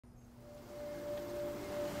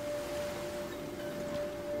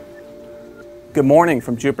Good morning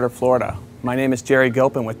from Jupiter, Florida. My name is Jerry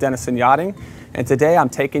Gilpin with Denison Yachting, and today I'm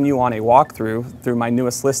taking you on a walkthrough through my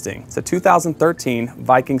newest listing. It's a 2013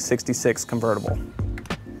 Viking 66 convertible.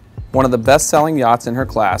 One of the best-selling yachts in her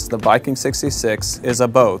class, the Viking 66, is a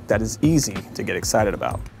boat that is easy to get excited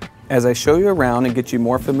about. As I show you around and get you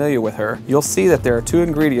more familiar with her, you'll see that there are two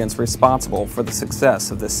ingredients responsible for the success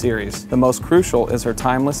of this series. The most crucial is her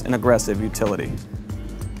timeless and aggressive utility.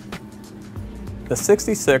 The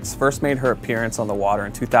 66 first made her appearance on the water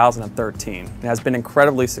in 2013 and has been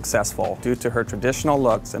incredibly successful due to her traditional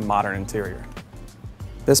looks and modern interior.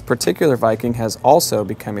 This particular Viking has also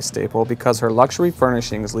become a staple because her luxury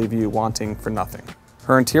furnishings leave you wanting for nothing.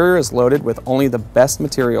 Her interior is loaded with only the best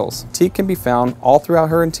materials. Teak can be found all throughout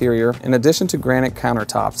her interior in addition to granite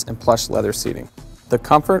countertops and plush leather seating. The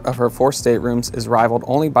comfort of her 4 staterooms is rivaled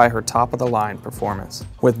only by her top-of-the-line performance.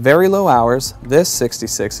 With very low hours, this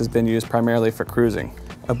 66 has been used primarily for cruising.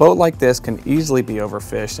 A boat like this can easily be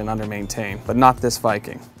overfished and under-maintained, but not this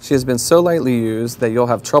Viking. She has been so lightly used that you'll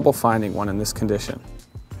have trouble finding one in this condition.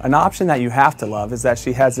 An option that you have to love is that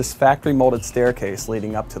she has this factory molded staircase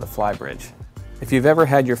leading up to the flybridge. If you've ever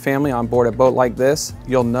had your family on board a boat like this,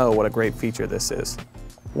 you'll know what a great feature this is.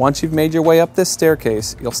 Once you've made your way up this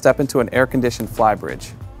staircase, you'll step into an air-conditioned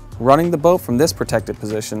flybridge. Running the boat from this protected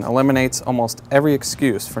position eliminates almost every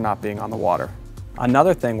excuse for not being on the water.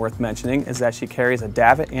 Another thing worth mentioning is that she carries a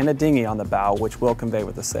davit and a dinghy on the bow, which will convey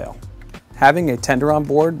with the sail. Having a tender on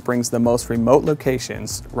board brings the most remote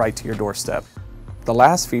locations right to your doorstep. The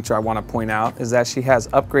last feature I want to point out is that she has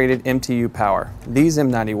upgraded MTU power. These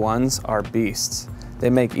M91s are beasts. They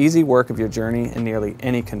make easy work of your journey in nearly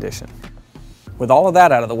any condition. With all of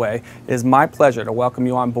that out of the way, it is my pleasure to welcome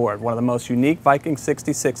you on board one of the most unique Viking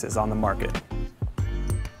 66s on the market.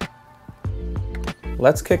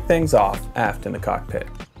 Let's kick things off aft in the cockpit.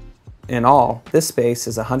 In all, this space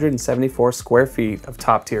is 174 square feet of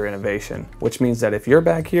top-tier innovation, which means that if you're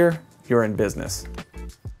back here, you're in business.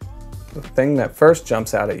 The thing that first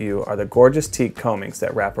jumps out at you are the gorgeous teak combings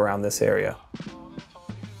that wrap around this area.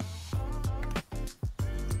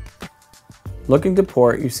 Looking to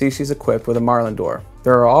port, you see she's equipped with a marlin door.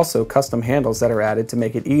 There are also custom handles that are added to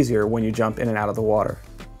make it easier when you jump in and out of the water.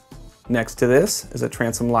 Next to this is a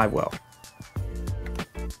transom live well.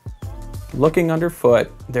 Looking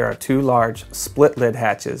underfoot, there are 2 large split lid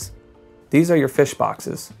hatches. These are your fish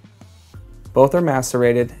boxes. Both are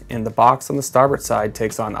macerated, and the box on the starboard side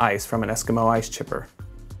takes on ice from an Eskimo ice chipper.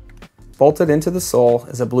 Bolted into the sole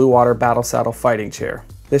is a blue water battle saddle fighting chair.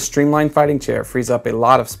 This streamlined fighting chair frees up a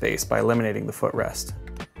lot of space by eliminating the footrest.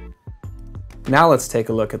 Now let's take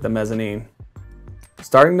a look at the mezzanine.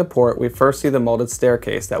 Starting to port, we first see the molded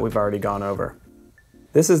staircase that we've already gone over.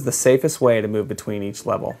 This is the safest way to move between each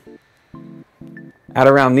level. At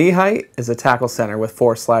around knee height is a tackle center with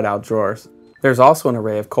 4 slide-out drawers. There's also an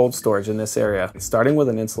array of cold storage in this area, starting with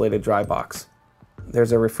an insulated dry box.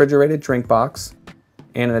 There's a refrigerated drink box,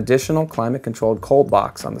 and an additional climate-controlled cold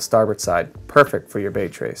box on the starboard side, perfect for your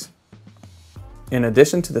bait trays. In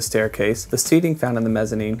addition to the staircase, the seating found in the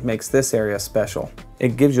mezzanine makes this area special.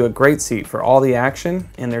 It gives you a great seat for all the action,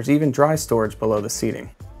 and there's even dry storage below the seating.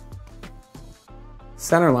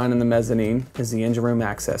 Centerline in the mezzanine is the engine room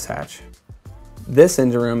access hatch. This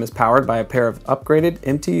engine room is powered by a pair of upgraded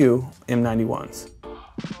MTU M91s.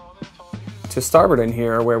 To starboard in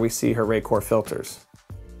here are where we see her Raycor filters.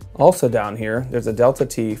 Also down here, there's a Delta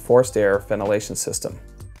T forced air ventilation system,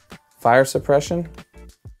 fire suppression,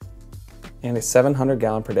 and a 700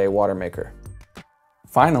 gallon per day water maker.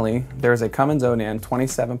 Finally, there is a Cummins Onan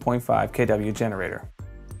 27.5 kW generator.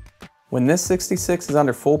 When this 66 is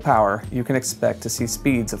under full power, you can expect to see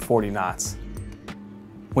speeds of 40 knots.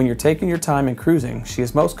 When you're taking your time and cruising, she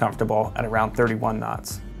is most comfortable at around 31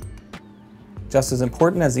 knots. Just as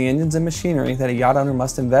important as the engines and machinery that a yacht owner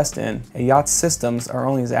must invest in, a yacht's systems are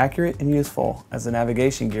only as accurate and useful as the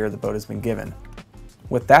navigation gear the boat has been given.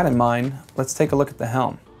 With that in mind, let's take a look at the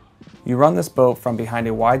helm. You run this boat from behind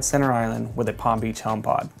a wide center island with a Palm Beach helm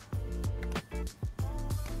pod.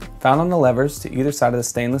 Found on the levers to either side of the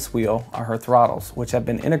stainless wheel are her throttles, which have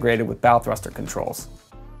been integrated with bow thruster controls.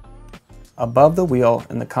 Above the wheel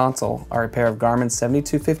in the console are a pair of Garmin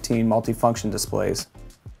 7215 multifunction displays.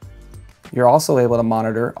 You're also able to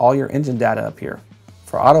monitor all your engine data up here.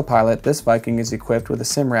 For autopilot, this Viking is equipped with a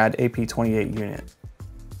Simrad AP28 unit.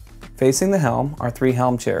 Facing the helm are 3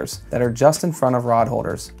 helm chairs that are just in front of rod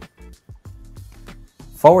holders.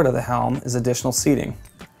 Forward of the helm is additional seating.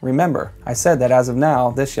 Remember, I said that as of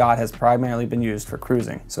now, this yacht has primarily been used for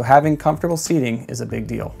cruising, so having comfortable seating is a big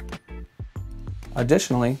deal.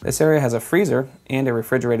 Additionally, this area has a freezer and a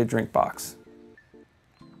refrigerated drink box.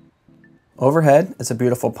 Overhead is a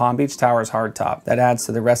beautiful Palm Beach Towers hardtop that adds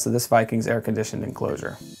to the rest of this Viking's air-conditioned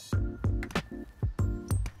enclosure.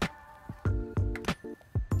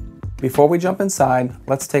 Before we jump inside,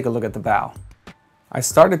 let's take a look at the bow. I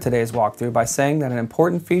started today's walkthrough by saying that an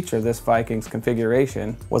important feature of this Viking's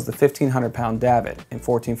configuration was the 1,500-pound davit and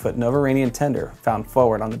 14-foot Novourania tender found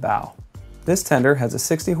forward on the bow. This tender has a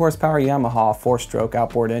 60 horsepower Yamaha 4-stroke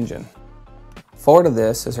outboard engine. Forward of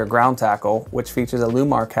this is her ground tackle, which features a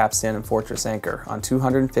Lumar capstan and fortress anchor on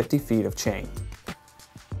 250 feet of chain.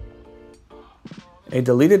 A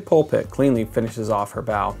deleted pulpit cleanly finishes off her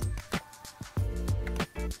bow.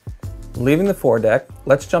 Leaving the foredeck,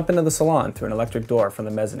 let's jump into the salon through an electric door from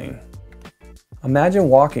the mezzanine. Imagine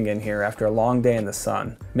walking in here after a long day in the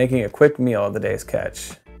sun, making a quick meal of the day's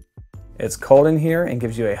catch. It's cold in here and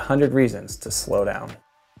gives you 100 reasons to slow down.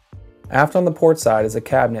 Aft on the port side is a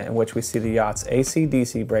cabinet in which we see the yacht's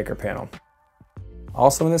AC/DC breaker panel.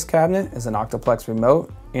 Also in this cabinet is an Octoplex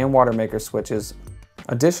remote and water maker switches.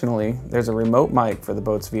 Additionally, there's a remote mic for the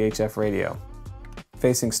boat's VHF radio.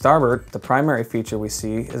 Facing starboard, the primary feature we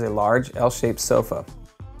see is a large L-shaped sofa.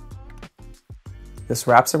 This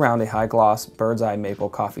wraps around a high-gloss bird's eye maple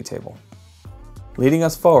coffee table. Leading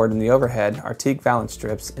us forward in the overhead are teak valance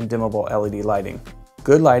strips and dimmable LED lighting.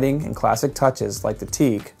 Good lighting and classic touches like the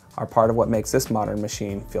teak are part of what makes this modern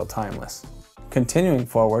machine feel timeless. Continuing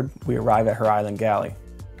forward, we arrive at her island galley.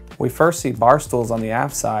 We first see bar stools on the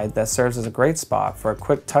aft side that serves as a great spot for a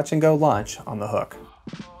quick touch-and-go lunch on the hook.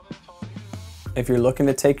 If you're looking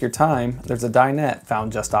to take your time, there's a dinette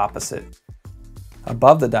found just opposite.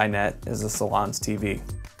 Above the dinette is the salon's TV.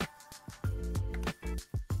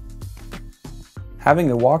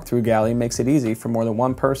 Having a walk-through galley makes it easy for more than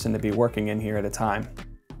one person to be working in here at a time.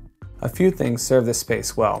 A few things serve this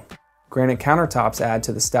space well. Granite countertops add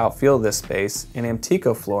to the stout feel of this space, and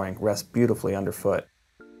Antico flooring rests beautifully underfoot.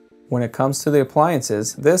 When it comes to the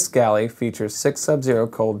appliances, this galley features 6 Sub-Zero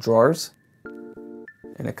cold drawers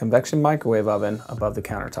and a convection microwave oven above the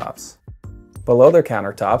countertops. Below their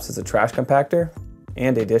countertops is a trash compactor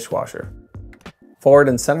and a dishwasher. Forward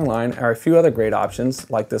and centerline are a few other great options,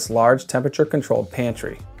 like this large temperature-controlled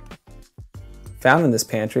pantry. Found in this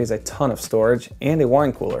pantry is a ton of storage and a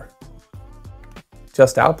wine cooler.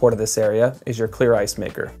 Just outboard of this area is your clear ice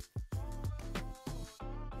maker.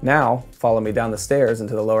 Now, follow me down the stairs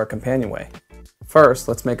into the lower companionway. First,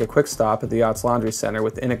 let's make a quick stop at the yacht's laundry center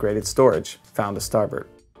with integrated storage, found to starboard.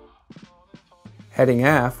 Heading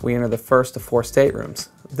aft, we enter the first of 4 staterooms,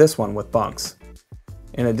 this one with bunks.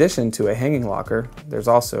 In addition to a hanging locker, there's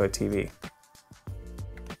also a TV.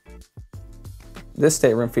 This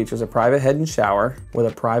stateroom features a private head and shower with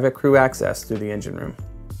a private crew access through the engine room.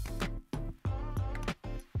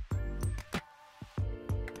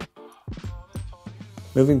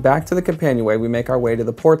 Moving back to the companionway, we make our way to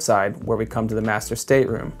the port side where we come to the master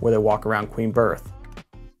stateroom with a walk-around queen berth.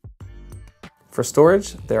 For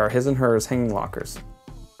storage, there are his and hers hanging lockers.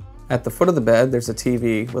 At the foot of the bed, there's a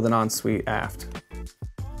TV with an ensuite aft.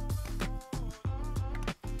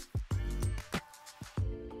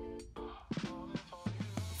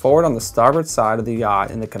 Forward on the starboard side of the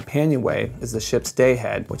yacht in the companionway is the ship's day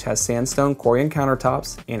head, which has sandstone Corian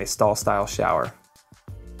countertops and a stall-style shower.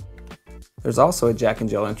 There's also a Jack and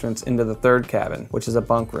Jill entrance into the third cabin, which is a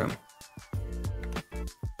bunk room.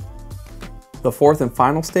 The fourth and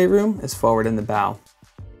final stateroom is forward in the bow.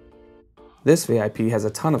 This VIP has a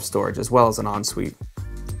ton of storage as well as an ensuite.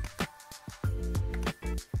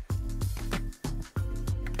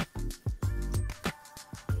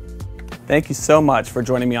 Thank you so much for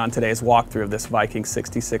joining me on today's walkthrough of this Viking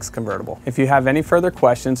 66 convertible. If you have any further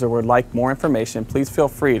questions or would like more information, please feel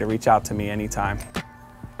free to reach out to me anytime.